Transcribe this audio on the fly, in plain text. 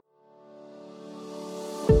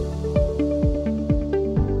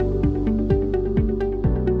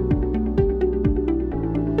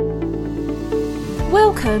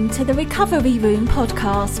Welcome to the Recovery Room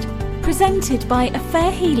podcast, presented by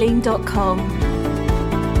affairhealing.com.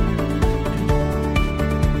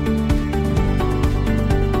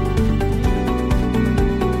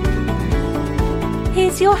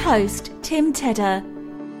 Here's your host, Tim Tedder.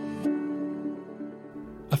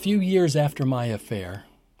 A few years after my affair,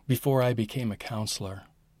 before I became a counselor,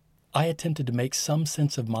 I attempted to make some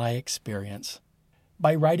sense of my experience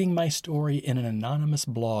by writing my story in an anonymous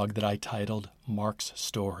blog that I titled Mark's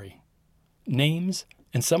Story. Names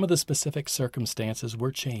and some of the specific circumstances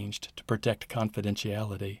were changed to protect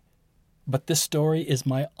confidentiality, but this story is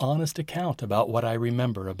my honest account about what I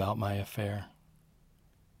remember about my affair.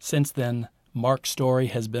 Since then, Mark's Story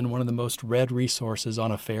has been one of the most read resources on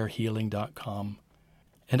affairhealing.com.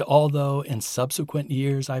 And although in subsequent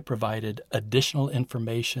years I provided additional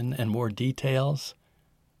information and more details,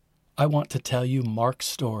 I want to tell you Mark's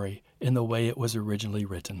story in the way it was originally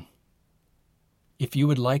written. If you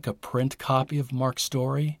would like a print copy of Mark's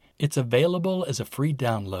story, it's available as a free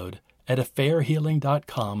download at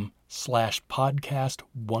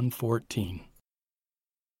affairhealing.com/podcast114.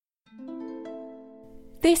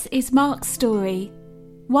 This is Mark's story,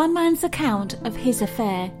 one man's account of his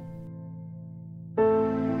affair.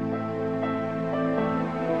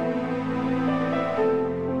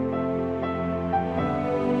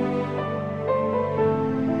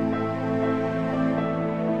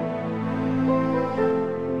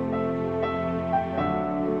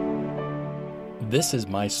 This is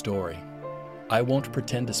my story. I won't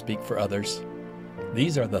pretend to speak for others.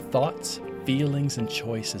 These are the thoughts, feelings, and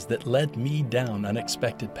choices that led me down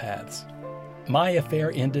unexpected paths. My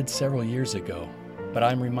affair ended several years ago, but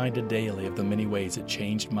I'm reminded daily of the many ways it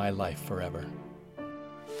changed my life forever.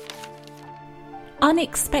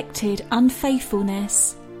 Unexpected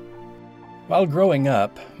unfaithfulness. While growing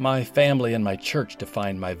up, my family and my church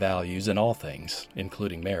defined my values in all things,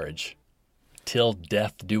 including marriage. Till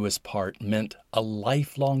death do us part meant a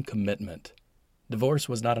lifelong commitment. Divorce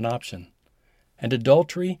was not an option, and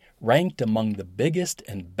adultery ranked among the biggest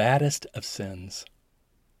and baddest of sins.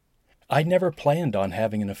 I never planned on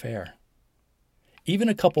having an affair. Even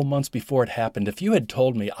a couple months before it happened, if you had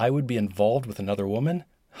told me I would be involved with another woman,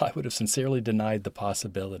 I would have sincerely denied the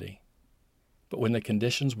possibility. But when the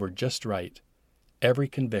conditions were just right, every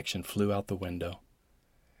conviction flew out the window.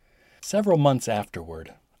 Several months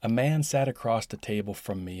afterward, a man sat across the table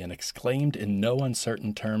from me and exclaimed in no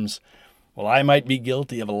uncertain terms, "Well, I might be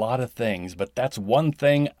guilty of a lot of things, but that's one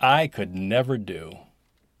thing I could never do."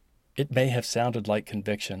 It may have sounded like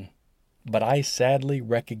conviction, but I sadly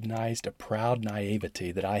recognized a proud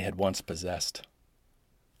naivety that I had once possessed.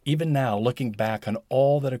 Even now, looking back on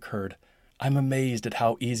all that occurred, I'm amazed at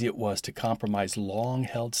how easy it was to compromise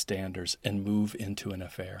long-held standards and move into an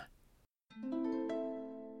affair.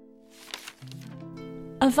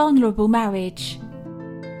 A vulnerable marriage.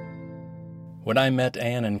 When I met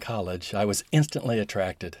Anne in college, I was instantly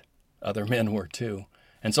attracted. Other men were too,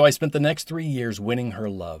 and so I spent the next 3 years winning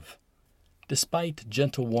her love. Despite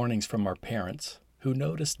gentle warnings from our parents, who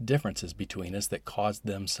noticed differences between us that caused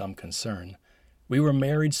them some concern, we were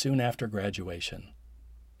married soon after graduation.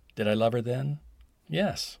 Did I love her then?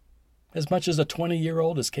 Yes, as much as a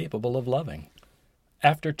 20-year-old is capable of loving.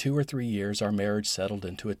 After 2 or 3 years, our marriage settled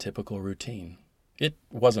into a typical routine. It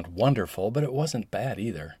wasn't wonderful, but it wasn't bad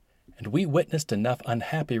either, and we witnessed enough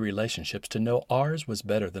unhappy relationships to know ours was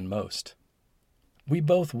better than most. We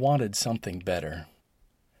both wanted something better.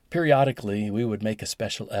 Periodically, we would make a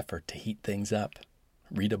special effort to heat things up,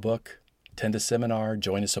 read a book, attend a seminar,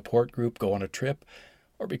 join a support group, go on a trip,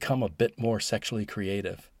 or become a bit more sexually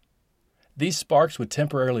creative. These sparks would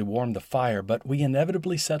temporarily warm the fire, but we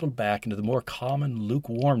inevitably settled back into the more common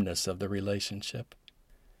lukewarmness of the relationship.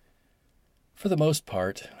 For the most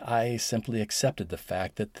part, I simply accepted the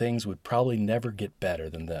fact that things would probably never get better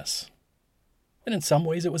than this. And in some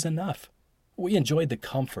ways it was enough. We enjoyed the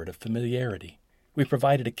comfort of familiarity. We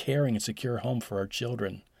provided a caring and secure home for our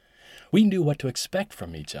children. We knew what to expect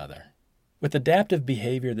from each other. With adaptive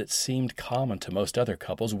behavior that seemed common to most other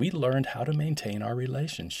couples, we learned how to maintain our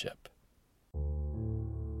relationship.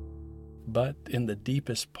 But in the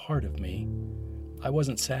deepest part of me, I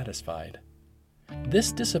wasn't satisfied.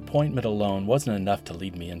 This disappointment alone wasn't enough to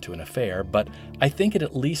lead me into an affair, but I think it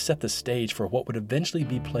at least set the stage for what would eventually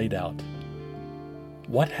be played out.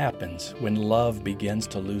 What happens when love begins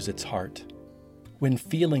to lose its heart? When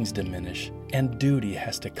feelings diminish and duty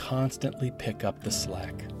has to constantly pick up the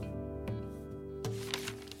slack?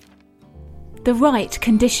 The right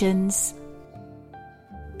conditions.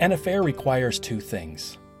 An affair requires 2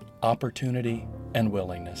 things: opportunity and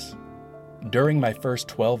willingness. During my first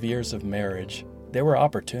 12 years of marriage, There were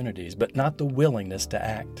opportunities, but not the willingness to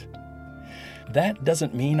act. That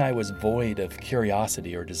doesn't mean I was void of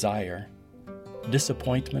curiosity or desire.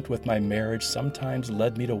 Disappointment with my marriage sometimes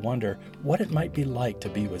led me to wonder what it might be like to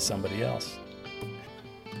be with somebody else.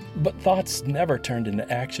 But thoughts never turned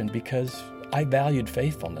into action because I valued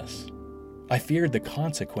faithfulness. I feared the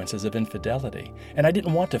consequences of infidelity, and I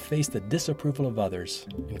didn't want to face the disapproval of others,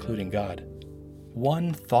 including God.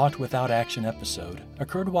 One thought without action episode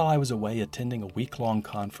occurred while I was away attending a week-long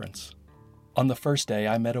conference. On the first day,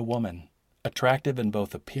 I met a woman, attractive in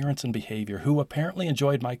both appearance and behavior, who apparently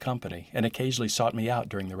enjoyed my company and occasionally sought me out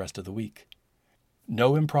during the rest of the week.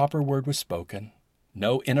 No improper word was spoken,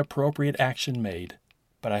 no inappropriate action made,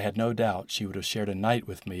 but I had no doubt she would have shared a night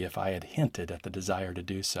with me if I had hinted at the desire to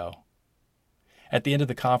do so. At the end of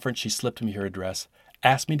the conference, she slipped me her address,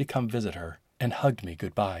 asked me to come visit her, and hugged me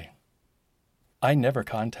goodbye. I never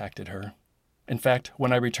contacted her. In fact,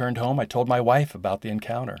 when I returned home, I told my wife about the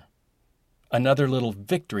encounter. Another little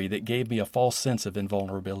victory that gave me a false sense of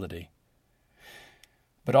invulnerability.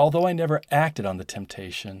 But although I never acted on the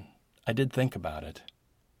temptation, I did think about it.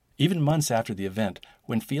 Even months after the event,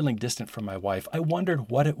 when feeling distant from my wife, I wondered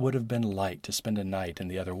what it would have been like to spend a night in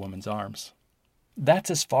the other woman's arms.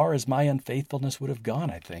 That's as far as my unfaithfulness would have gone,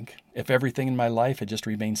 I think, if everything in my life had just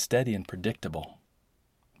remained steady and predictable.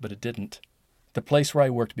 But it didn't. The place where I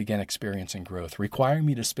worked began experiencing growth, requiring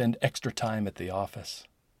me to spend extra time at the office.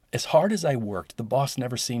 As hard as I worked, the boss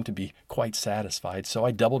never seemed to be quite satisfied, so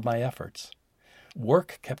I doubled my efforts.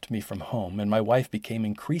 Work kept me from home, and my wife became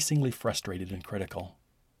increasingly frustrated and critical.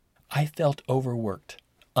 I felt overworked,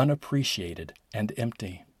 unappreciated, and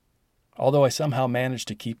empty. Although I somehow managed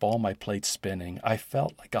to keep all my plates spinning, I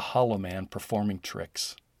felt like a hollow man performing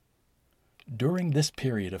tricks. During this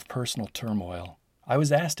period of personal turmoil, I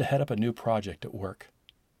was asked to head up a new project at work.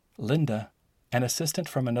 Linda, an assistant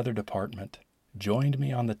from another department, joined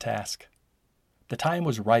me on the task. The time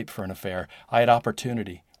was ripe for an affair. I had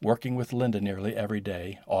opportunity, working with Linda nearly every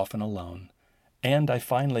day, often alone. And I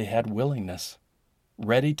finally had willingness,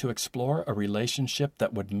 ready to explore a relationship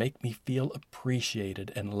that would make me feel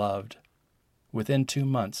appreciated and loved. Within 2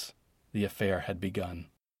 months, the affair had begun.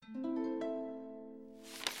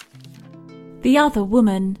 The other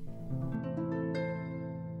woman.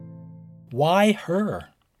 Why her?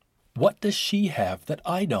 What does she have that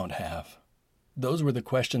I don't have? Those were the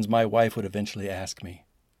questions my wife would eventually ask me.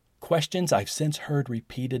 Questions I've since heard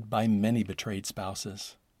repeated by many betrayed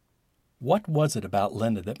spouses. What was it about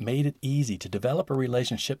Linda that made it easy to develop a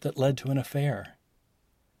relationship that led to an affair?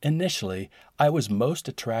 Initially, I was most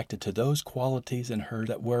attracted to those qualities in her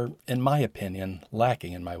that were, in my opinion,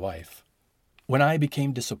 lacking in my wife. When I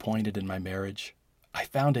became disappointed in my marriage, I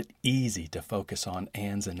found it easy to focus on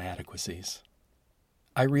Anne's inadequacies.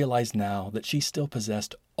 I realize now that she still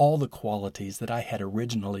possessed all the qualities that I had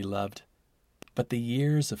originally loved, but the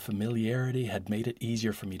years of familiarity had made it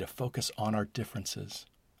easier for me to focus on our differences,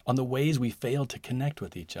 on the ways we failed to connect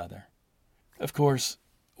with each other. Of course,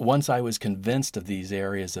 once I was convinced of these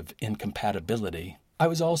areas of incompatibility, I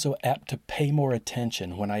was also apt to pay more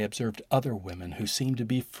attention when I observed other women who seemed to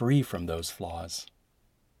be free from those flaws.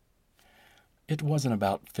 It wasn't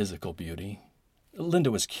about physical beauty. Linda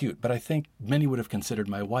was cute, but I think many would have considered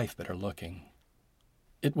my wife better looking.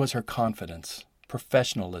 It was her confidence,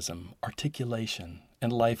 professionalism, articulation,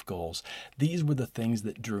 and life goals. These were the things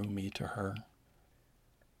that drew me to her.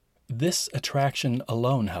 This attraction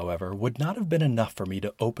alone, however, would not have been enough for me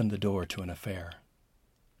to open the door to an affair.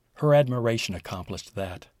 Her admiration accomplished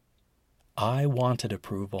that. I wanted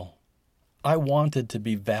approval. I wanted to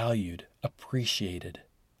be valued, appreciated.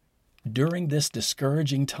 During this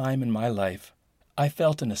discouraging time in my life, I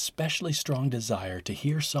felt an especially strong desire to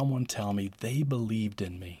hear someone tell me they believed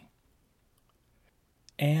in me.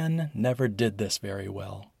 Anne never did this very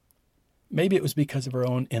well. Maybe it was because of her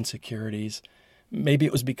own insecurities. Maybe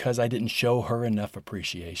it was because I didn't show her enough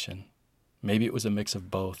appreciation. Maybe it was a mix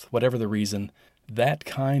of both. Whatever the reason, that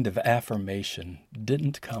kind of affirmation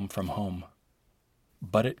didn't come from home.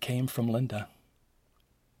 But it came from Linda.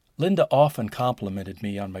 Linda often complimented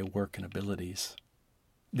me on my work and abilities.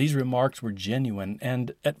 These remarks were genuine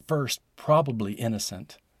and, at first, probably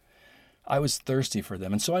innocent. I was thirsty for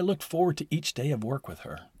them, and so I looked forward to each day of work with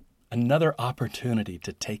her. Another opportunity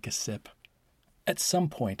to take a sip. At some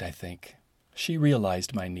point, I think, she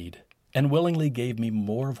realized my need and willingly gave me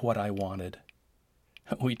more of what I wanted.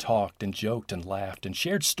 We talked and joked and laughed and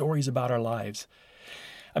shared stories about our lives.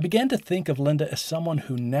 I began to think of Linda as someone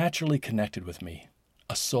who naturally connected with me,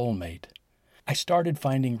 a soulmate. I started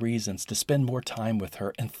finding reasons to spend more time with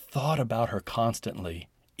her and thought about her constantly,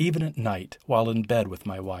 even at night while in bed with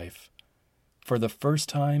my wife. For the first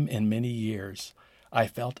time in many years, I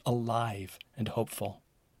felt alive and hopeful.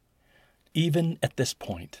 Even at this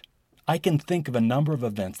point, I can think of a number of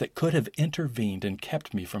events that could have intervened and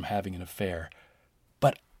kept me from having an affair,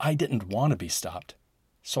 but I didn't want to be stopped,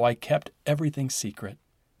 so I kept everything secret.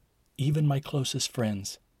 Even my closest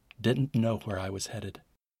friends didn't know where I was headed.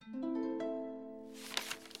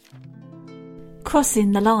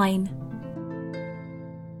 Crossing the line.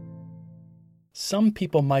 Some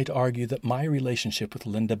people might argue that my relationship with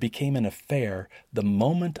Linda became an affair the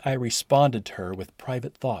moment I responded to her with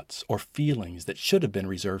private thoughts or feelings that should have been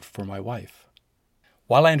reserved for my wife.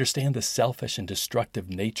 While I understand the selfish and destructive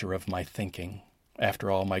nature of my thinking, after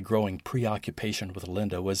all, my growing preoccupation with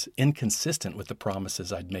Linda was inconsistent with the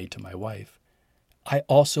promises I'd made to my wife, I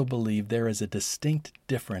also believe there is a distinct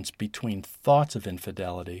difference between thoughts of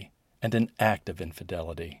infidelity and an act of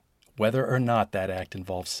infidelity, whether or not that act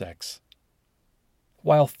involves sex.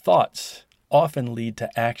 While thoughts often lead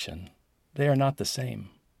to action, they are not the same.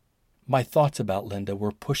 My thoughts about Linda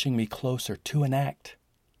were pushing me closer to an act,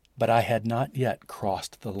 but I had not yet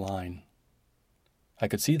crossed the line. I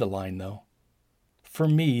could see the line, though. For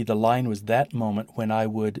me, the line was that moment when I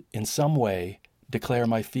would, in some way, declare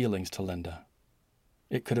my feelings to Linda.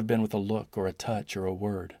 It could have been with a look or a touch or a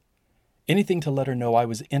word. Anything to let her know I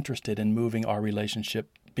was interested in moving our relationship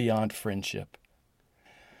beyond friendship.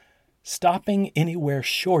 Stopping anywhere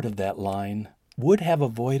short of that line would have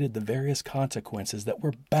avoided the various consequences that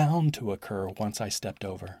were bound to occur once I stepped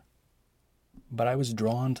over. But I was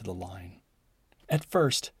drawn to the line. At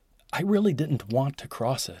first, I really didn't want to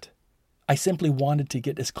cross it. I simply wanted to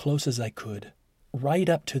get as close as I could, right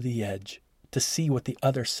up to the edge, to see what the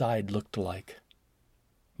other side looked like.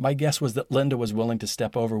 My guess was that Linda was willing to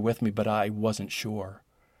step over with me, but I wasn't sure.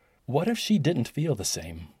 What if she didn't feel the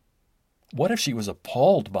same? What if she was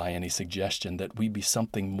appalled by any suggestion that we be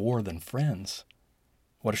something more than friends?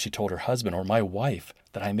 What if she told her husband or my wife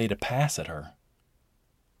that I made a pass at her?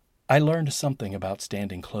 I learned something about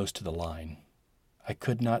standing close to the line. I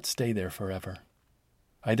could not stay there forever.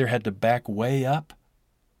 I either had to back way up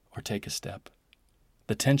or take a step.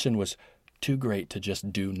 The tension was too great to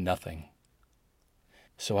just do nothing.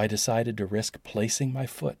 So I decided to risk placing my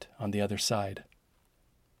foot on the other side.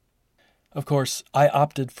 Of course, I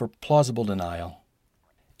opted for plausible denial.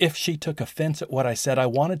 If she took offense at what I said, I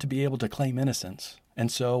wanted to be able to claim innocence.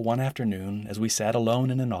 And so, one afternoon, as we sat alone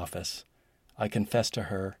in an office, I confessed to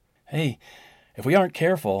her, "Hey, if we aren't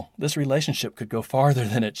careful, this relationship could go farther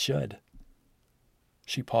than it should."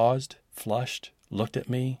 She paused, flushed, looked at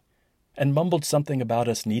me, and mumbled something about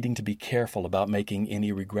us needing to be careful about making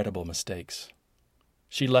any regrettable mistakes.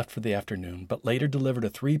 She left for the afternoon, but later delivered a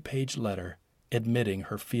 3-page letter admitting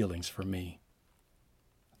her feelings for me.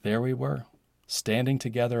 There we were, standing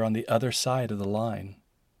together on the other side of the line.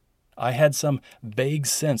 I had some vague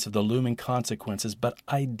sense of the looming consequences, but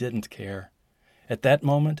I didn't care. At that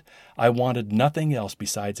moment, I wanted nothing else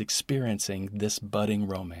besides experiencing this budding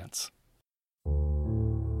romance.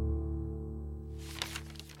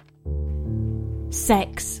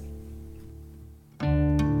 Sex.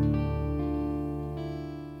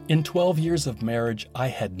 In 12 years of marriage, I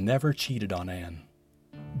had never cheated on Anne.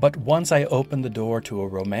 But once I opened the door to a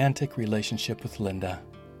romantic relationship with Linda,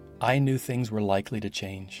 I knew things were likely to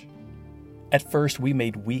change. At first, we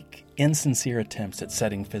made weak, insincere attempts at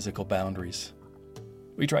setting physical boundaries.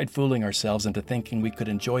 We tried fooling ourselves into thinking we could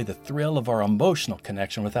enjoy the thrill of our emotional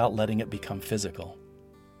connection without letting it become physical.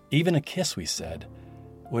 Even a kiss, we said,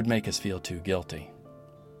 would make us feel too guilty.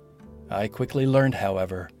 I quickly learned,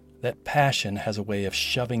 however, that passion has a way of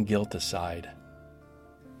shoving guilt aside.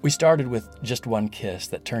 We started with just one kiss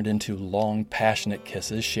that turned into long, passionate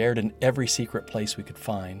kisses shared in every secret place we could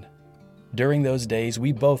find. During those days,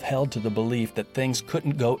 we both held to the belief that things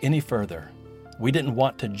couldn't go any further. We didn't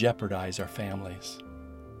want to jeopardize our families.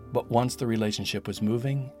 But once the relationship was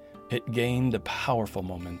moving, it gained a powerful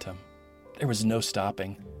momentum. There was no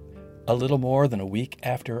stopping. A little more than a week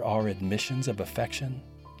after our admissions of affection,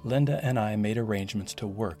 Linda and I made arrangements to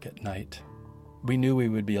work at night. We knew we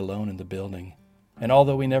would be alone in the building, and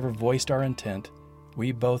although we never voiced our intent,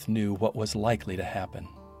 we both knew what was likely to happen.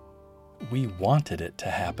 We wanted it to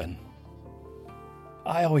happen.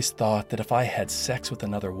 I always thought that if I had sex with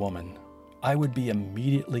another woman, I would be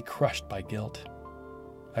immediately crushed by guilt.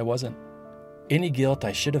 I wasn't. Any guilt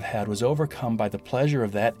I should have had was overcome by the pleasure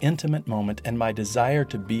of that intimate moment and my desire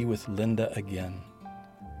to be with Linda again.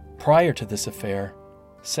 Prior to this affair,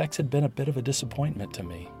 sex had been a bit of a disappointment to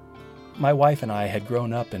me. My wife and I had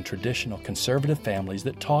grown up in traditional conservative families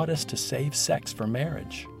that taught us to save sex for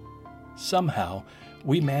marriage. Somehow,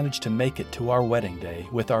 we managed to make it to our wedding day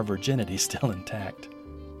with our virginity still intact.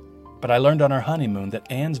 But I learned on our honeymoon that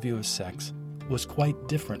Anne's view of sex was quite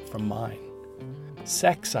different from mine.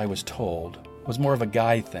 Sex, I was told, was more of a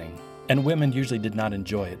guy thing, and women usually did not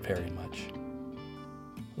enjoy it very much.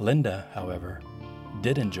 Linda, however,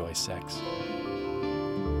 did enjoy sex.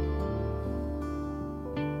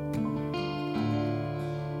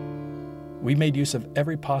 We made use of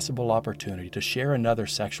every possible opportunity to share another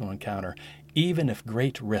sexual encounter, even if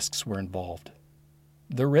great risks were involved.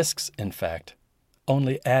 The risks, in fact,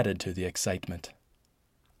 only added to the excitement.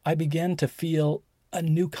 I began to feel a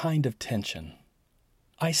new kind of tension.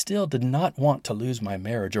 I still did not want to lose my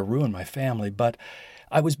marriage or ruin my family, but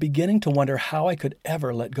I was beginning to wonder how I could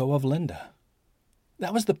ever let go of Linda.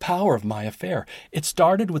 That was the power of my affair. It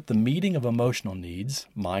started with the meeting of emotional needs,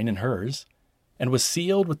 mine and hers, and was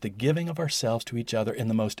sealed with the giving of ourselves to each other in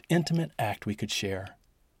the most intimate act we could share.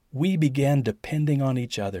 We began depending on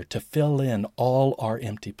each other to fill in all our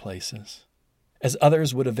empty places. As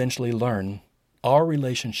others would eventually learn, our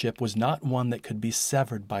relationship was not one that could be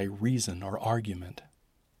severed by reason or argument.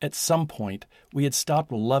 At some point, we had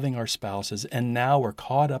stopped loving our spouses and now were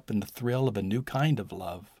caught up in the thrill of a new kind of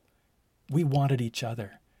love. We wanted each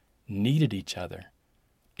other, needed each other.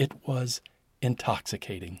 It was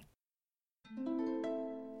intoxicating.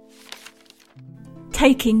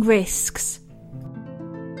 Taking risks.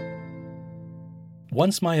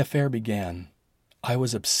 Once my affair began, I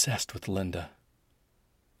was obsessed with Linda.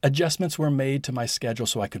 Adjustments were made to my schedule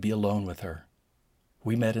so I could be alone with her.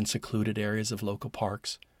 We met in secluded areas of local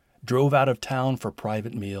parks, drove out of town for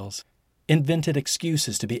private meals, invented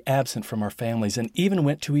excuses to be absent from our families, and even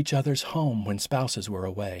went to each other's home when spouses were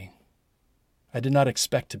away. I did not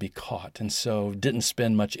expect to be caught, and so didn't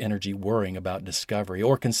spend much energy worrying about discovery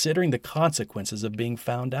or considering the consequences of being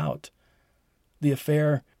found out. The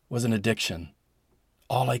affair was an addiction.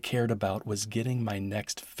 All I cared about was getting my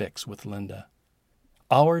next fix with Linda.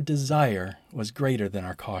 Our desire was greater than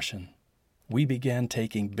our caution. We began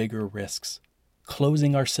taking bigger risks,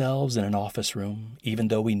 closing ourselves in an office room, even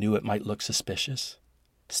though we knew it might look suspicious,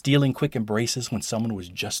 stealing quick embraces when someone was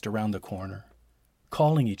just around the corner,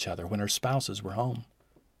 calling each other when our spouses were home.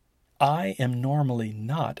 I am normally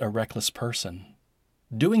not a reckless person.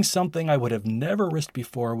 Doing something I would have never risked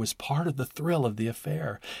before was part of the thrill of the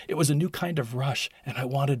affair. It was a new kind of rush, and I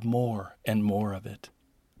wanted more and more of it.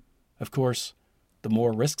 Of course, the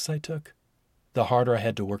more risks I took, the harder I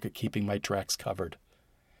had to work at keeping my tracks covered.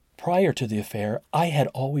 Prior to the affair, I had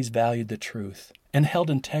always valued the truth and held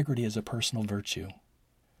integrity as a personal virtue.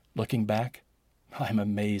 Looking back, I'm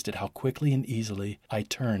amazed at how quickly and easily I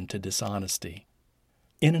turned to dishonesty.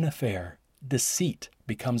 In an affair, deceit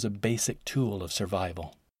becomes a basic tool of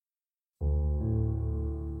survival.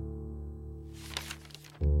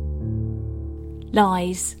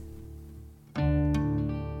 Lies.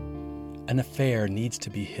 An affair needs to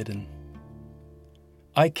be hidden.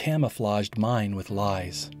 I camouflaged mine with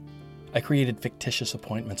lies. I created fictitious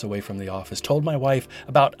appointments away from the office, told my wife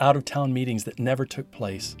about out-of-town meetings that never took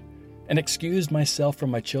place, and excused myself from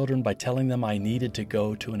my children by telling them I needed to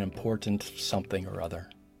go to an important something or other.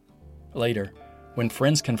 Later, when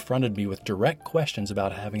friends confronted me with direct questions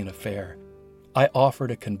about having an affair, I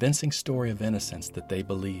offered a convincing story of innocence that they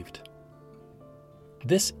believed.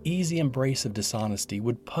 This easy embrace of dishonesty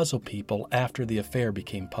would puzzle people after the affair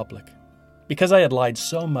became public. Because I had lied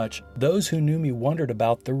so much, those who knew me wondered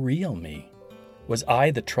about the real me. Was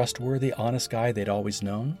I the trustworthy, honest guy they'd always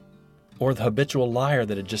known? Or the habitual liar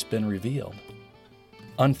that had just been revealed?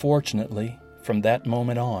 Unfortunately, from that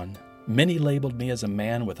moment on, many labeled me as a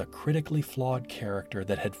man with a critically flawed character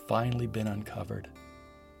that had finally been uncovered.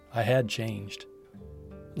 I had changed.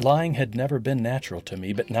 Lying had never been natural to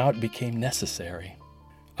me, but now it became necessary.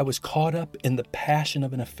 I was caught up in the passion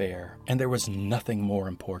of an affair, and there was nothing more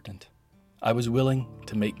important. I was willing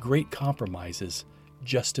to make great compromises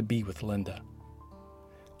just to be with Linda.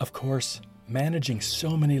 Of course, managing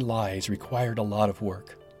so many lies required a lot of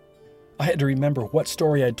work. I had to remember what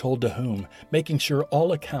story I'd told to whom, making sure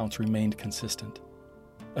all accounts remained consistent.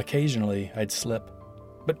 Occasionally, I'd slip,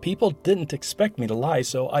 but people didn't expect me to lie,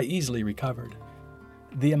 so I easily recovered.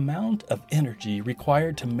 The amount of energy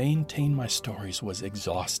required to maintain my stories was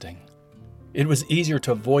exhausting. It was easier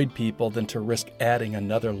to avoid people than to risk adding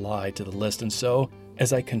another lie to the list, and so,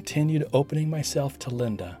 as I continued opening myself to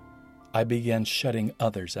Linda, I began shutting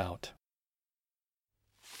others out.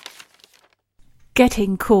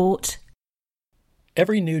 Getting caught.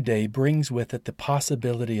 Every new day brings with it the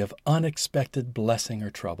possibility of unexpected blessing or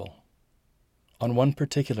trouble. On one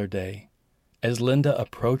particular day, as Linda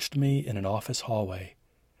approached me in an office hallway,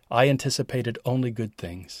 I anticipated only good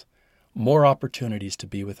things, more opportunities to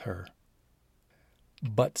be with her.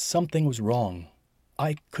 But something was wrong.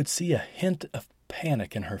 I could see a hint of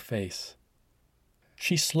panic in her face.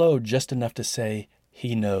 She slowed just enough to say,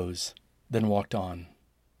 "He knows," then walked on.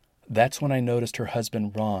 That's when I noticed her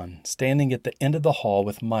husband, Ron, standing at the end of the hall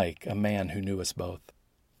with Mike, a man who knew us both.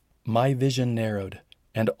 My vision narrowed,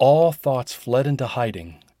 and all thoughts fled into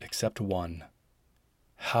hiding, except one.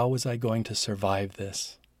 How was I going to survive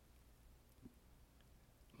this?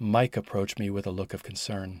 Mike approached me with a look of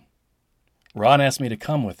concern. "Ron asked me to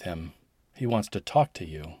come with him. He wants to talk to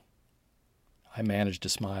you." I managed to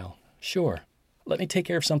smile. "Sure. Let me take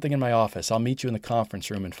care of something in my office. I'll meet you in the conference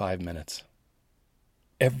room in 5 minutes."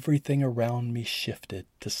 Everything around me shifted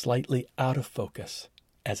to slightly out of focus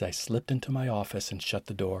as I slipped into my office and shut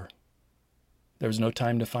the door. There was no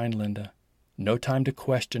time to find Linda, no time to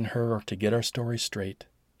question her or to get our story straight.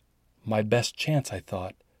 My best chance, I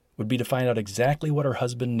thought, would be to find out exactly what her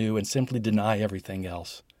husband knew and simply deny everything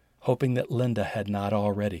else, hoping that Linda had not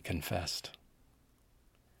already confessed.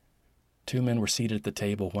 2 men were seated at the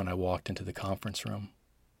table when I walked into the conference room.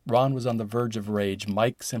 Ron was on the verge of rage.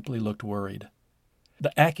 Mike simply looked worried.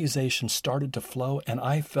 The accusations started to flow, and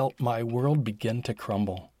I felt my world begin to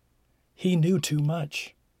crumble. He knew too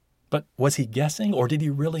much. But was he guessing, or did he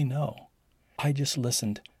really know? I just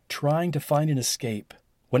listened, trying to find an escape.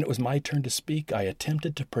 When it was my turn to speak, I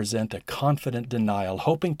attempted to present a confident denial,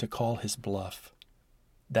 hoping to call his bluff.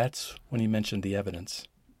 That's when he mentioned the evidence.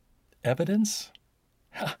 Evidence?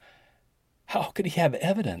 How could he have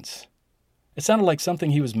evidence? It sounded like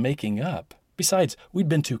something he was making up. Besides, we'd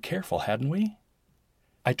been too careful, hadn't we?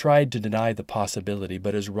 I tried to deny the possibility,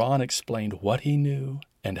 but as Ron explained what he knew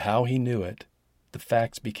and how he knew it, the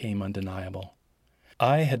facts became undeniable.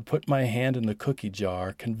 I had put my hand in the cookie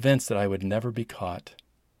jar, convinced that I would never be caught,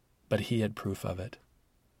 but he had proof of it.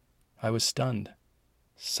 I was stunned,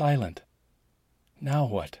 silent. Now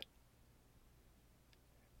what?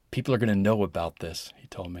 "People are going to know about this," he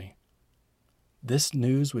told me. This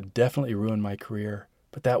news would definitely ruin my career,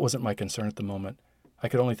 but that wasn't my concern at the moment. I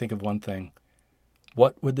could only think of one thing.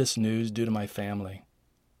 What would this news do to my family?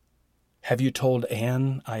 "Have you told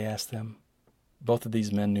Anne?" I asked them. Both of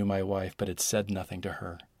these men knew my wife, but had said nothing to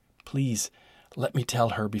her. "Please, let me tell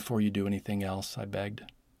her before you do anything else," I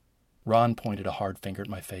begged. Ron pointed a hard finger at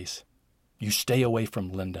my face. "You stay away from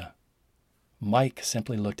Linda." Mike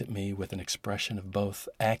simply looked at me with an expression of both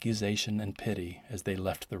accusation and pity as they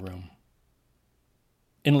left the room.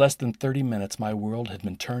 In less than 30 minutes, my world had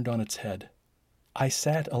been turned on its head. I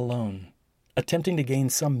sat alone, attempting to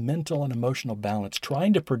gain some mental and emotional balance,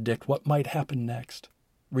 trying to predict what might happen next,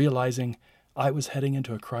 realizing I was heading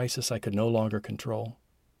into a crisis I could no longer control.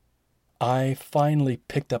 I finally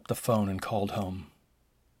picked up the phone and called home.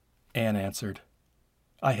 Anne answered.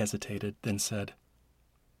 I hesitated, then said,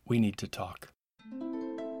 "We need to talk."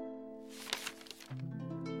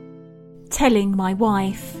 Telling my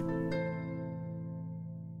wife.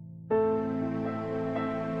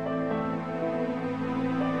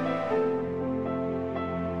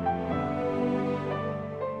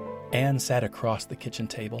 Anne sat across the kitchen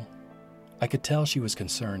table. I could tell she was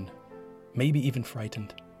concerned, maybe even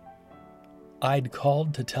frightened. I'd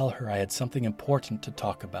called to tell her I had something important to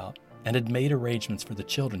talk about and had made arrangements for the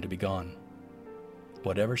children to be gone.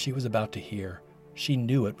 Whatever she was about to hear, she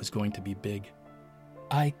knew it was going to be big.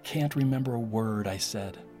 "I can't remember a word," I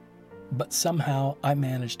said, but somehow I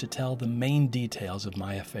managed to tell the main details of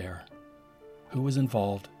my affair. Who was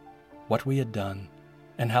involved, what we had done,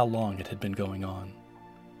 and how long it had been going on.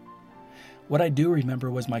 What I do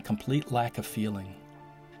remember was my complete lack of feeling.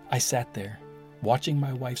 I sat there, watching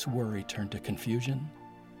my wife's worry turn to confusion,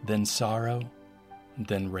 then sorrow,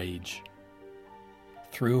 then rage.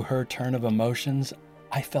 Through her turn of emotions,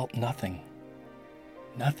 I felt nothing.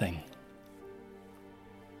 Nothing.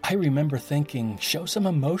 I remember thinking, show some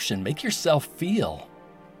emotion, make yourself feel.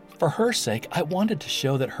 For her sake, I wanted to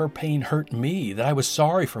show that her pain hurt me, that I was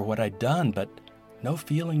sorry for what I'd done, but no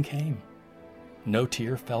feeling came. No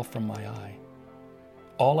tear fell from my eye.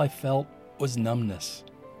 All I felt was numbness.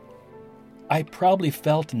 I probably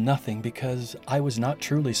felt nothing because I was not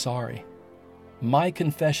truly sorry. My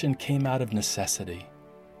confession came out of necessity.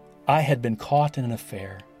 I had been caught in an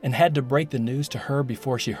affair and had to break the news to her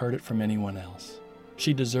before she heard it from anyone else.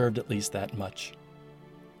 She deserved at least that much.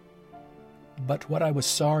 But what I was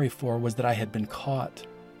sorry for was that I had been caught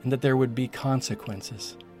and that there would be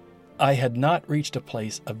consequences. I had not reached a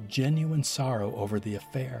place of genuine sorrow over the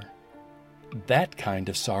affair. That kind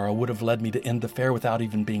of sorrow would have led me to end the affair without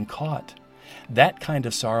even being caught. That kind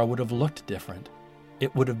of sorrow would have looked different.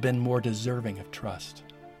 It would have been more deserving of trust.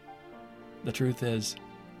 The truth is,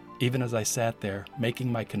 even as I sat there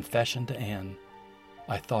making my confession to Anne,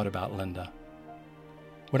 I thought about Linda.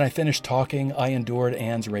 When I finished talking, I endured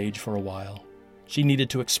Anne's rage for a while. She needed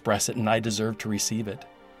to express it, and I deserved to receive it.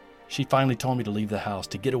 She finally told me to leave the house,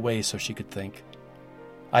 to get away so she could think.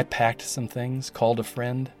 I packed some things, called a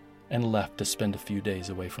friend, and left to spend a few days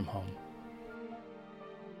away from home.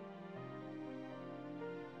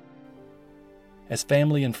 As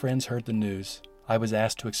family and friends heard the news, I was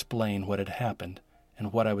asked to explain what had happened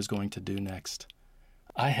and what I was going to do next.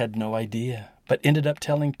 I had no idea, but ended up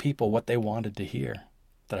telling people what they wanted to hear.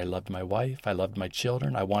 That I loved my wife, I loved my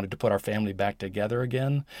children, I wanted to put our family back together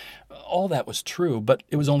again. All that was true, but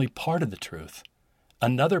it was only part of the truth.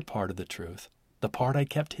 Another part of the truth, the part I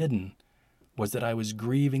kept hidden, was that I was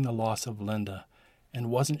grieving the loss of Linda and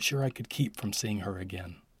wasn't sure I could keep from seeing her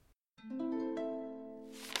again.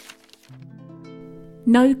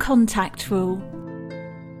 No contact rule.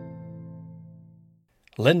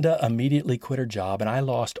 Linda immediately quit her job, and I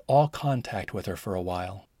lost all contact with her for a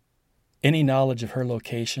while. Any knowledge of her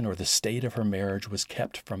location or the state of her marriage was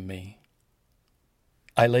kept from me.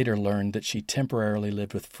 I later learned that she temporarily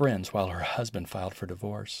lived with friends while her husband filed for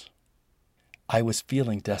divorce. I was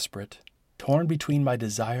feeling desperate, torn between my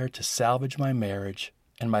desire to salvage my marriage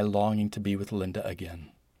and my longing to be with Linda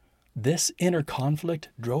again. This inner conflict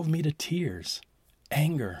drove me to tears,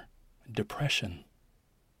 anger, depression.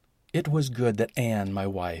 It was good that Anne, my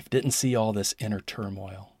wife, didn't see all this inner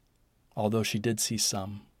turmoil, although she did see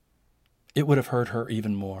some. It would have hurt her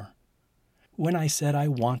even more. When I said I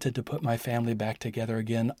wanted to put my family back together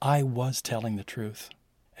again, I was telling the truth.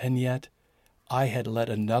 And yet, I had let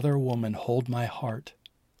another woman hold my heart,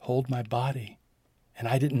 hold my body, and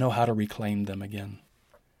I didn't know how to reclaim them again.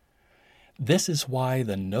 This is why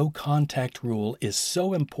the no-contact rule is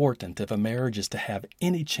so important if a marriage is to have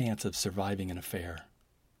any chance of surviving an affair.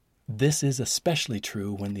 This is especially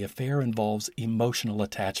true when the affair involves emotional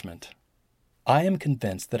attachment. I am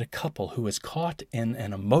convinced that a couple who is caught in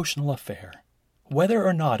an emotional affair, whether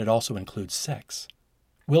or not it also includes sex,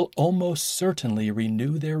 will almost certainly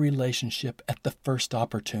renew their relationship at the first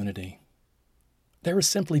opportunity. There is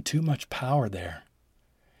simply too much power there.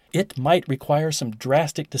 It might require some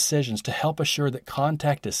drastic decisions to help assure that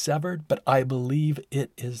contact is severed, but I believe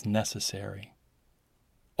it is necessary.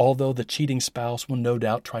 Although the cheating spouse will no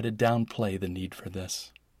doubt try to downplay the need for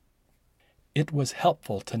this. It was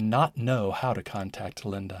helpful to not know how to contact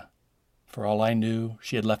Linda. For all I knew,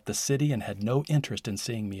 she had left the city and had no interest in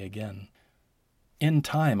seeing me again. In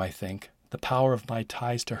time, I think, the power of my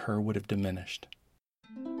ties to her would have diminished.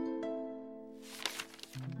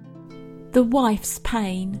 The wife's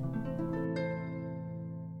pain.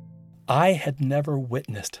 I had never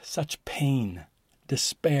witnessed such pain,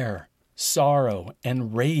 despair, sorrow,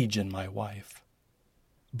 and rage in my wife.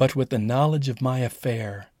 But with the knowledge of my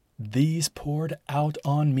affair, these poured out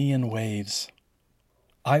on me in waves.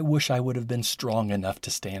 I wish I would have been strong enough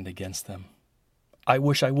to stand against them. I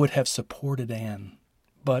wish I would have supported Anne,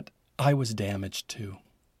 but I was damaged too.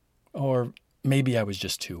 Or maybe I was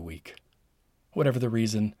just too weak. Whatever the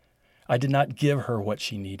reason, I did not give her what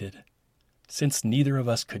she needed. Since neither of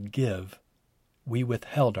us could give, we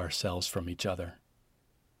withheld ourselves from each other.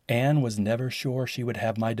 Anne was never sure she would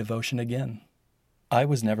have my devotion again. I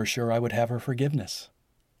was never sure I would have her forgiveness.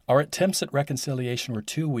 Our attempts at reconciliation were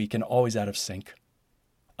too weak and always out of sync.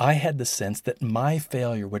 I had the sense that my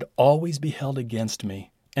failure would always be held against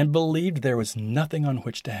me and believed there was nothing on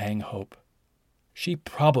which to hang hope. She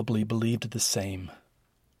probably believed the same.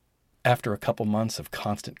 After a couple months of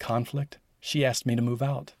constant conflict, she asked me to move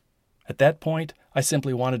out. At that point, I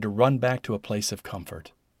simply wanted to run back to a place of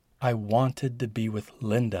comfort. I wanted to be with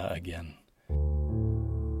Linda again.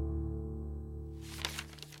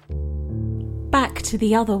 Back to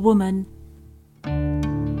the other woman.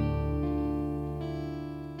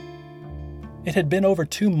 It had been over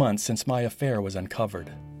 2 months since my affair was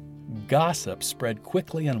uncovered. Gossip spread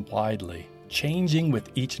quickly and widely, changing with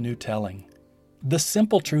each new telling. The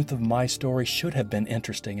simple truth of my story should have been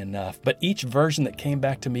interesting enough, but each version that came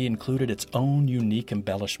back to me included its own unique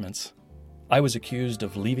embellishments. I was accused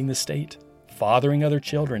of leaving the state, fathering other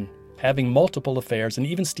children, having multiple affairs, and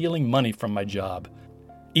even stealing money from my job.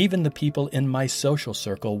 Even the people in my social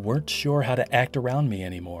circle weren't sure how to act around me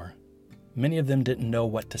anymore. Many of them didn't know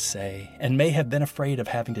what to say, and may have been afraid of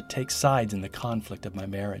having to take sides in the conflict of my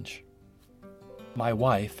marriage. My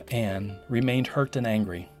wife, Anne, remained hurt and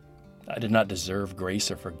angry. I did not deserve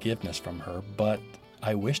grace or forgiveness from her, but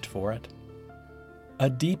I wished for it. A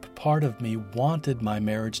deep part of me wanted my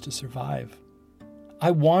marriage to survive.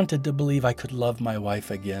 I wanted to believe I could love my wife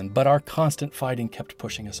again, but our constant fighting kept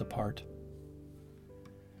pushing us apart.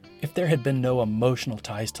 If there had been no emotional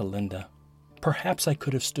ties to Linda, perhaps I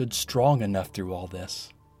could have stood strong enough through all this.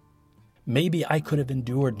 Maybe I could have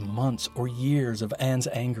endured months or years of Anne's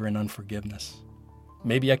anger and unforgiveness.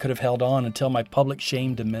 Maybe I could have held on until my public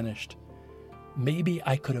shame diminished. Maybe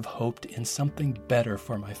I could have hoped in something better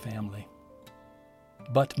for my family.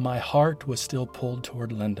 But my heart was still pulled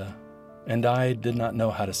toward Linda, and I did not know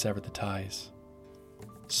how to sever the ties.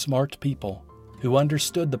 Smart people who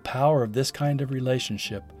understood the power of this kind of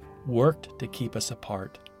relationship worked to keep us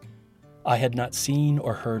apart. I had not seen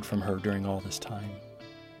or heard from her during all this time.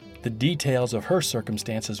 The details of her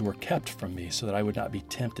circumstances were kept from me so that I would not be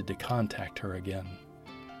tempted to contact her again.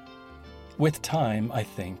 With time, I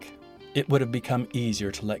think, it would have become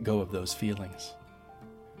easier to let go of those feelings.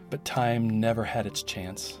 But time never had its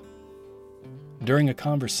chance. During a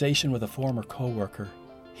conversation with a former coworker,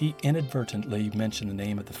 he inadvertently mentioned the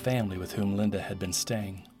name of the family with whom Linda had been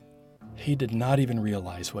staying. He did not even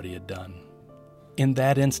realize what he had done. In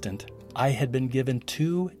that instant, I had been given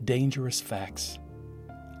two dangerous facts.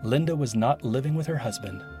 Linda was not living with her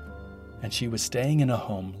husband, and she was staying in a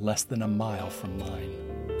home less than a mile from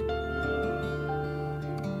mine.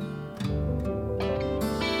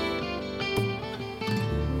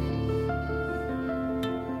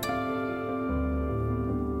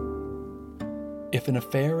 If an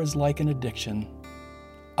affair is like an addiction,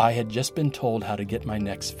 I had just been told how to get my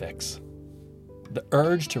next fix. The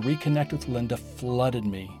urge to reconnect with Linda flooded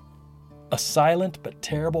me. A silent but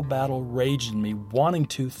terrible battle raged in me, wanting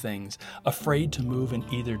two things, afraid to move in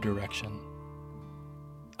either direction.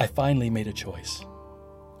 I finally made a choice.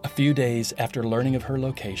 A few days after learning of her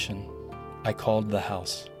location, I called the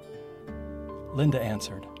house. Linda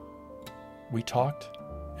answered. We talked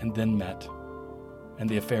and then met, and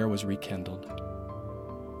the affair was rekindled.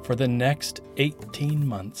 For the next 18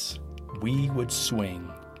 months, we would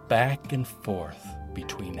swing back and forth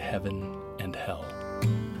between heaven and hell.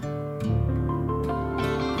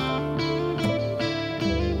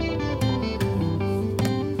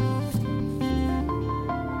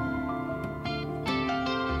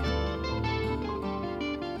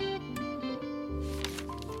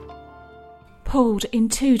 Pulled in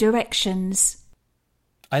two directions.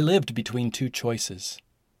 I lived between two choices.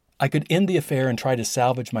 I could end the affair and try to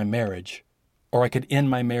salvage my marriage, or I could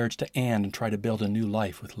end my marriage to Anne and try to build a new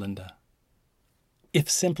life with Linda.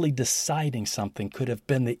 If simply deciding something could have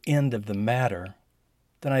been the end of the matter,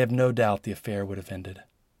 then I have no doubt the affair would have ended.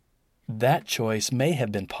 That choice may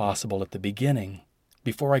have been possible at the beginning,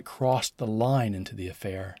 before I crossed the line into the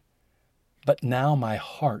affair, but now my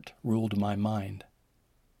heart ruled my mind.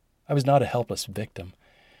 I was not a helpless victim.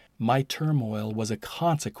 My turmoil was a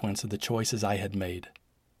consequence of the choices I had made.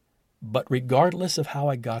 But regardless of how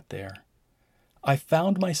I got there, I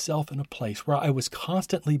found myself in a place where I was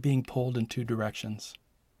constantly being pulled in two directions.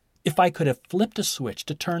 If I could have flipped a switch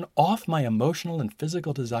to turn off my emotional and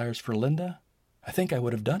physical desires for Linda, I think I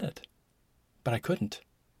would have done it. But I couldn't.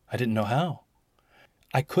 I didn't know how.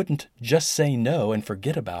 I couldn't just say no and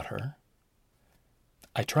forget about her.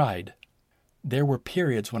 I tried. There were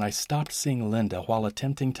periods when I stopped seeing Linda while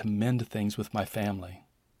attempting to mend things with my family.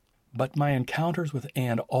 But my encounters with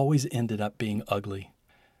Anne always ended up being ugly.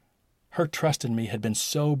 Her trust in me had been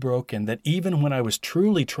so broken that even when I was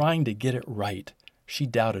truly trying to get it right, she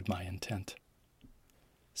doubted my intent.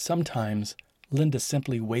 Sometimes Linda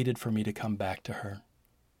simply waited for me to come back to her.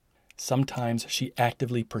 Sometimes she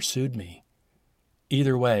actively pursued me.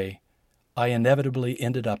 Either way, I inevitably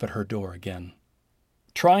ended up at her door again.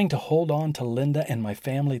 Trying to hold on to Linda and my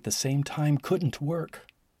family at the same time couldn't work.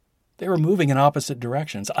 They were moving in opposite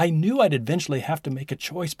directions. I knew I'd eventually have to make a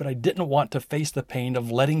choice, but I didn't want to face the pain of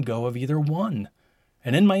letting go of either one.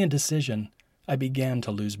 And in my indecision, I began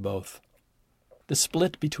to lose both. The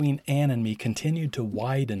split between Anne and me continued to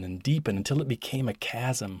widen and deepen until it became a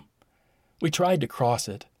chasm. We tried to cross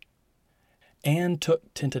it. Anne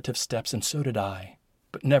took tentative steps, and so did I,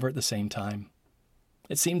 but never at the same time.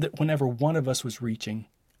 It seemed that whenever one of us was reaching,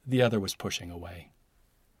 the other was pushing away.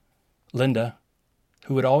 Linda,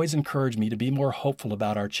 who had always encouraged me to be more hopeful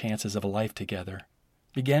about our chances of a life together,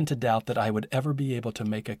 began to doubt that I would ever be able to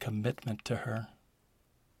make a commitment to her.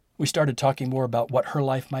 We started talking more about what her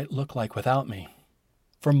life might look like without me.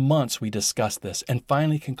 For months we discussed this and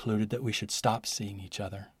finally concluded that we should stop seeing each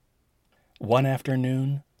other. One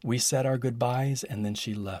afternoon, we said our goodbyes and then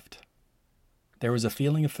she left. There was a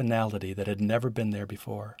feeling of finality that had never been there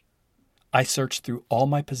before. I searched through all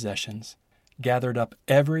my possessions, gathered up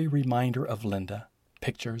every reminder of Linda,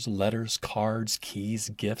 pictures, letters, cards, keys,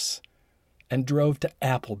 gifts, and drove to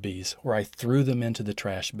Applebee's, where I threw them into the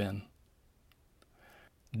trash bin.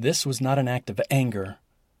 This was not an act of anger,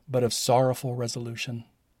 but of sorrowful resolution.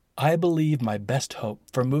 I believe my best hope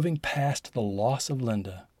for moving past the loss of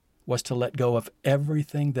Linda was to let go of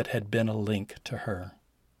everything that had been a link to her.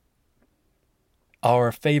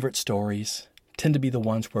 Our favorite stories, tend to be the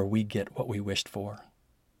ones where we get what we wished for.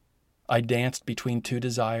 I danced between two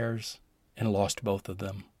desires and lost both of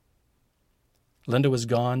them. Linda was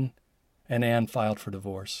gone, and Anne filed for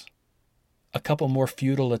divorce. A couple more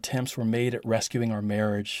futile attempts were made at rescuing our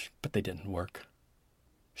marriage, but they didn't work.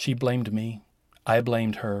 She blamed me. I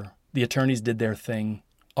blamed her. The attorneys did their thing.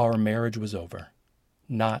 Our marriage was over.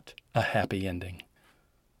 Not a happy ending.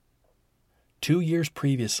 2 years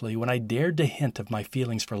previously, when I dared to hint of my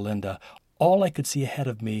feelings for Linda, all I could see ahead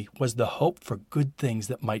of me was the hope for good things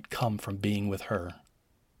that might come from being with her.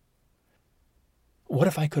 What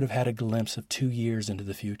if I could have had a glimpse of 2 years into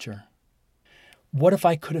the future? What if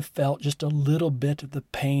I could have felt just a little bit of the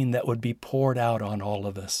pain that would be poured out on all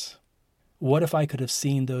of us? What if I could have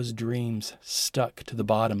seen those dreams stuck to the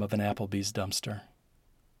bottom of an Applebee's dumpster?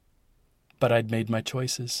 But I'd made my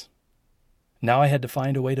choices. Now I had to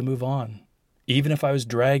find a way to move on, even if I was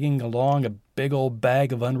dragging along a big old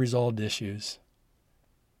bag of unresolved issues.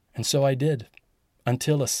 And so I did,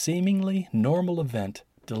 until a seemingly normal event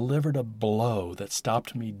delivered a blow that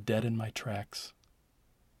stopped me dead in my tracks.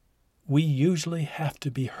 We usually have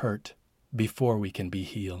to be hurt before we can be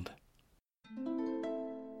healed.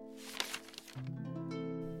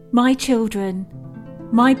 My children,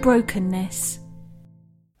 my brokenness.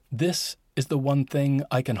 This is the one thing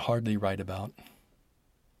I can hardly write about.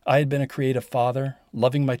 I had been a creative father,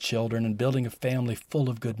 loving my children and building a family full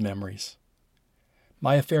of good memories.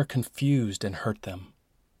 My affair confused and hurt them.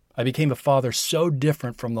 I became a father so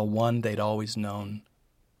different from the one they'd always known.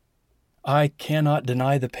 I cannot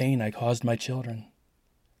deny the pain I caused my children.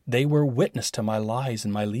 They were witness to my lies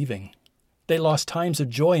and my leaving. They lost times of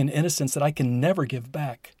joy and innocence that I can never give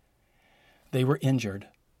back. They were injured.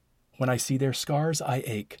 When I see their scars, I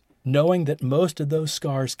ache, knowing that most of those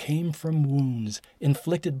scars came from wounds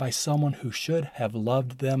inflicted by someone who should have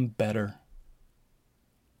loved them better.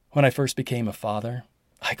 When I first became a father,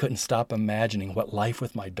 I couldn't stop imagining what life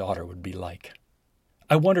with my daughter would be like.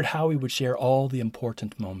 I wondered how we would share all the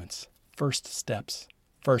important moments, first steps,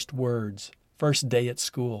 first words, first day at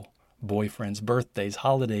school, boyfriends, birthdays,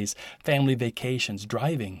 holidays, family vacations,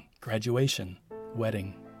 driving, graduation,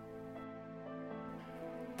 wedding.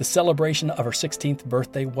 The celebration of her 16th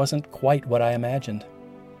birthday wasn't quite what I imagined.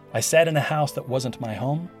 I sat in a house that wasn't my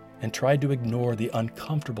home and tried to ignore the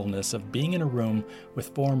uncomfortableness of being in a room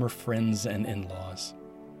with former friends and in-laws.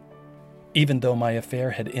 Even though my affair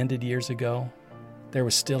had ended years ago, there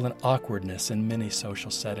was still an awkwardness in many social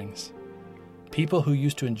settings. People who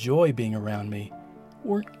used to enjoy being around me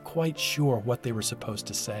weren't quite sure what they were supposed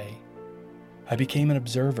to say. I became an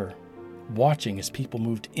observer, watching as people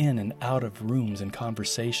moved in and out of rooms and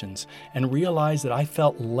conversations, and realized that I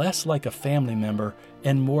felt less like a family member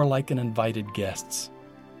and more like an invited guest.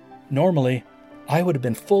 Normally, I would have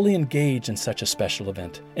been fully engaged in such a special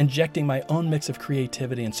event, injecting my own mix of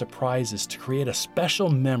creativity and surprises to create a special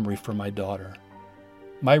memory for my daughter.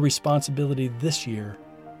 My responsibility this year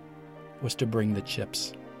was to bring the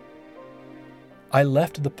chips. I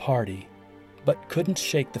left the party, but couldn't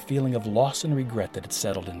shake the feeling of loss and regret that had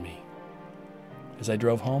settled in me. As I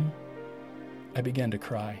drove home, I began to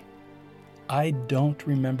cry. I don't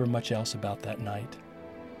remember much else about that night.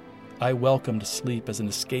 I welcomed sleep as an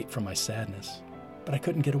escape from my sadness, but I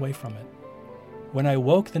couldn't get away from it. When I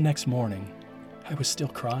woke the next morning, I was still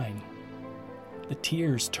crying. The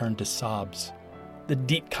tears turned to sobs, the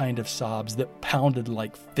deep kind of sobs that pounded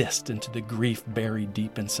like fists into the grief buried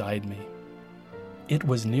deep inside me. It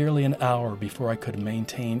was nearly an hour before I could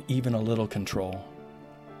maintain even a little control.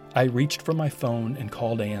 I reached for my phone and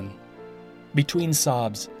called Anne. Between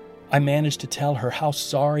sobs, I managed to tell her how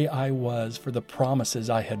sorry I was for the promises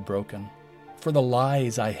I had broken, for the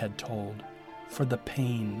lies I had told, for the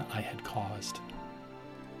pain I had caused.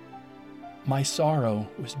 My sorrow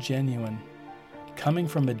was genuine, coming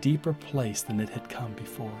from a deeper place than it had come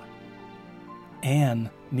before. Anne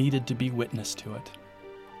needed to be witness to it.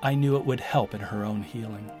 I knew it would help in her own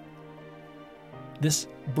healing. This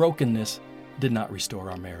brokenness did not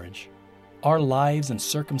restore our marriage. Our lives and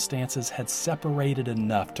circumstances had separated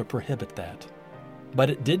enough to prohibit that. But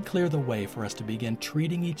it did clear the way for us to begin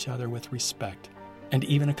treating each other with respect and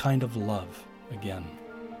even a kind of love again.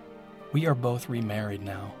 We are both remarried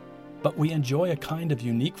now, but we enjoy a kind of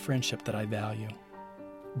unique friendship that I value.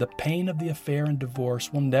 The pain of the affair and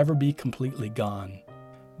divorce will never be completely gone,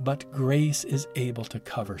 but grace is able to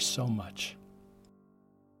cover so much.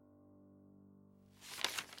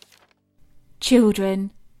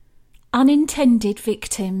 Children, unintended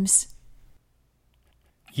victims.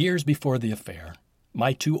 Years before the affair,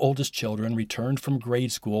 my two oldest children returned from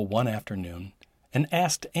grade school one afternoon and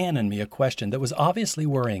asked Anne and me a question that was obviously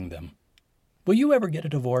worrying them. Will you ever get a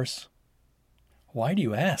divorce? Why do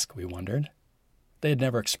you ask? We wondered. They had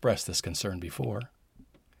never expressed this concern before.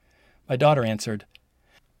 My daughter answered,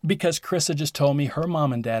 because Chrissa just told me her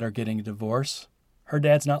mom and dad are getting a divorce. Her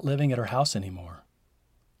dad's not living at her house anymore.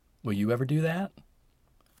 Will you ever do that?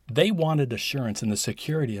 They wanted assurance in the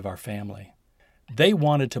security of our family. They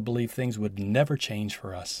wanted to believe things would never change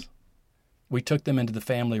for us. We took them into the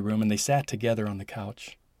family room and they sat together on the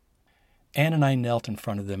couch. Ann and I knelt in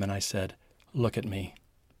front of them and I said, look at me.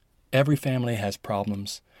 Every family has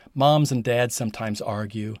problems. Moms and dads sometimes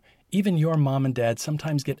argue. Even your mom and dad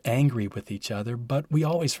sometimes get angry with each other, but we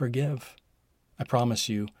always forgive. I promise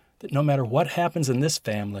you that no matter what happens in this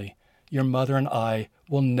family, your mother and I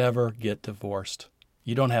will never get divorced.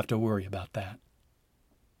 You don't have to worry about that.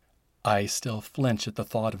 I still flinch at the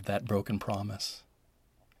thought of that broken promise.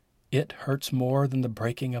 It hurts more than the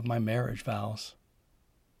breaking of my marriage vows.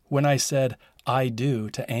 When I said, I do,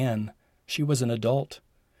 to Ann, she was an adult.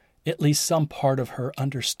 At least some part of her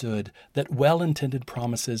understood that well-intended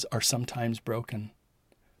promises are sometimes broken.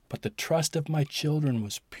 But the trust of my children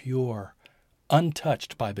was pure,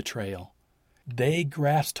 untouched by betrayal. They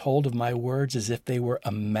grasped hold of my words as if they were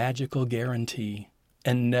a magical guarantee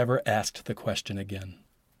and never asked the question again.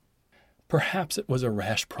 Perhaps it was a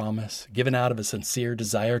rash promise, given out of a sincere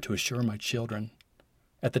desire to assure my children.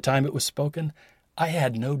 At the time it was spoken, I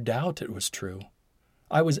had no doubt it was true.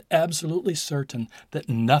 I was absolutely certain that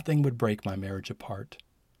nothing would break my marriage apart.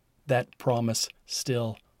 That promise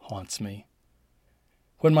still haunts me.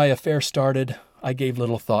 When my affair started, I gave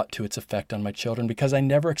little thought to its effect on my children because I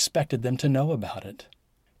never expected them to know about it.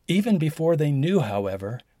 Even before they knew,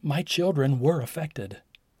 however, my children were affected.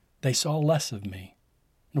 They saw less of me.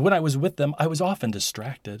 And when I was with them, I was often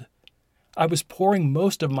distracted. I was pouring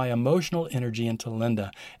most of my emotional energy into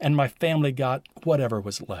Linda, and my family got whatever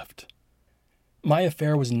was left. My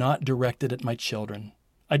affair was not directed at my children.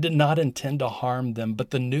 I did not intend to harm them,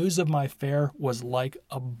 but the news of my affair was like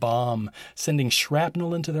a bomb, sending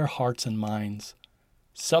shrapnel into their hearts and minds.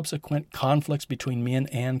 Subsequent conflicts between me and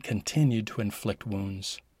Ann continued to inflict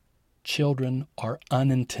wounds. Children are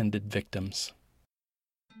unintended victims.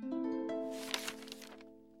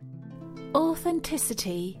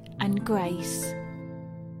 Authenticity and grace.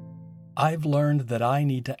 I've learned that I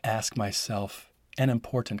need to ask myself an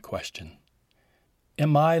important question.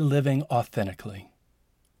 Am I living authentically?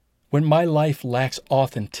 When my life lacks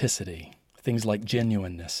authenticity, things like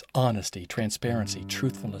genuineness, honesty, transparency,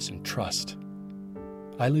 truthfulness, and trust,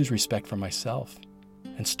 I lose respect for myself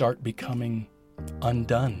and start becoming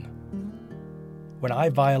undone. When I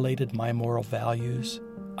violated my moral values,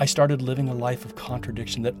 I started living a life of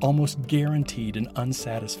contradiction that almost guaranteed an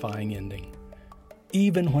unsatisfying ending.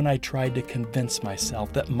 Even when I tried to convince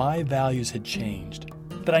myself that my values had changed,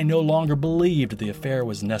 that I no longer believed the affair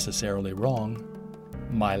was necessarily wrong,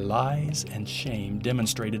 my lies and shame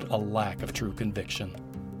demonstrated a lack of true conviction.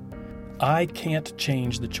 I can't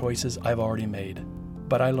change the choices I've already made,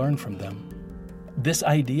 but I learn from them. This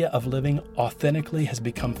idea of living authentically has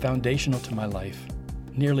become foundational to my life.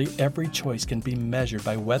 Nearly every choice can be measured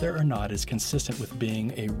by whether or not it is consistent with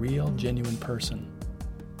being a real, genuine person.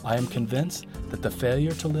 I am convinced that the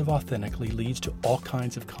failure to live authentically leads to all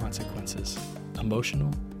kinds of consequences: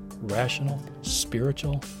 emotional, rational,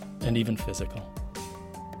 spiritual, and even physical.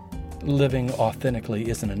 Living authentically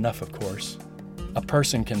isn't enough, of course. A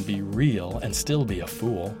person can be real and still be a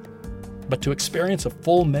fool. But to experience a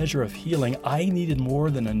full measure of healing, I needed more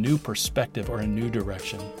than a new perspective or a new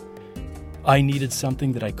direction. I needed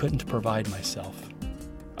something that I couldn't provide myself.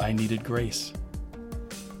 I needed grace.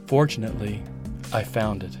 Fortunately, I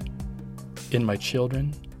found it. In my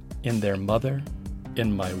children, in their mother,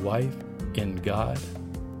 in my wife, in God.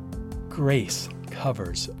 Grace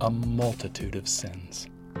covers a multitude of sins.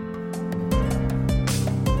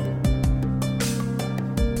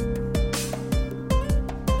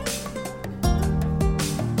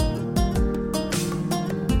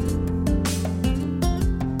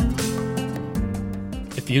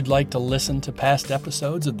 If you'd like to listen to past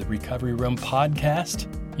episodes of the Recovery Room podcast,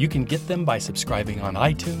 you can get them by subscribing on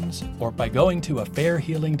iTunes or by going to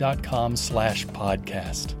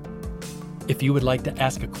affairhealing.com/podcast. If you would like to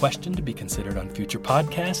ask a question to be considered on future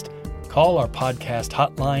podcasts, call our podcast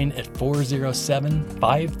hotline at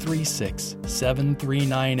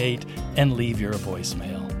 407-536-7398 and leave your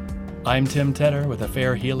voicemail. I'm Tim Tedder with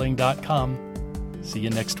affairhealing.com. See you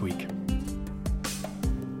next week.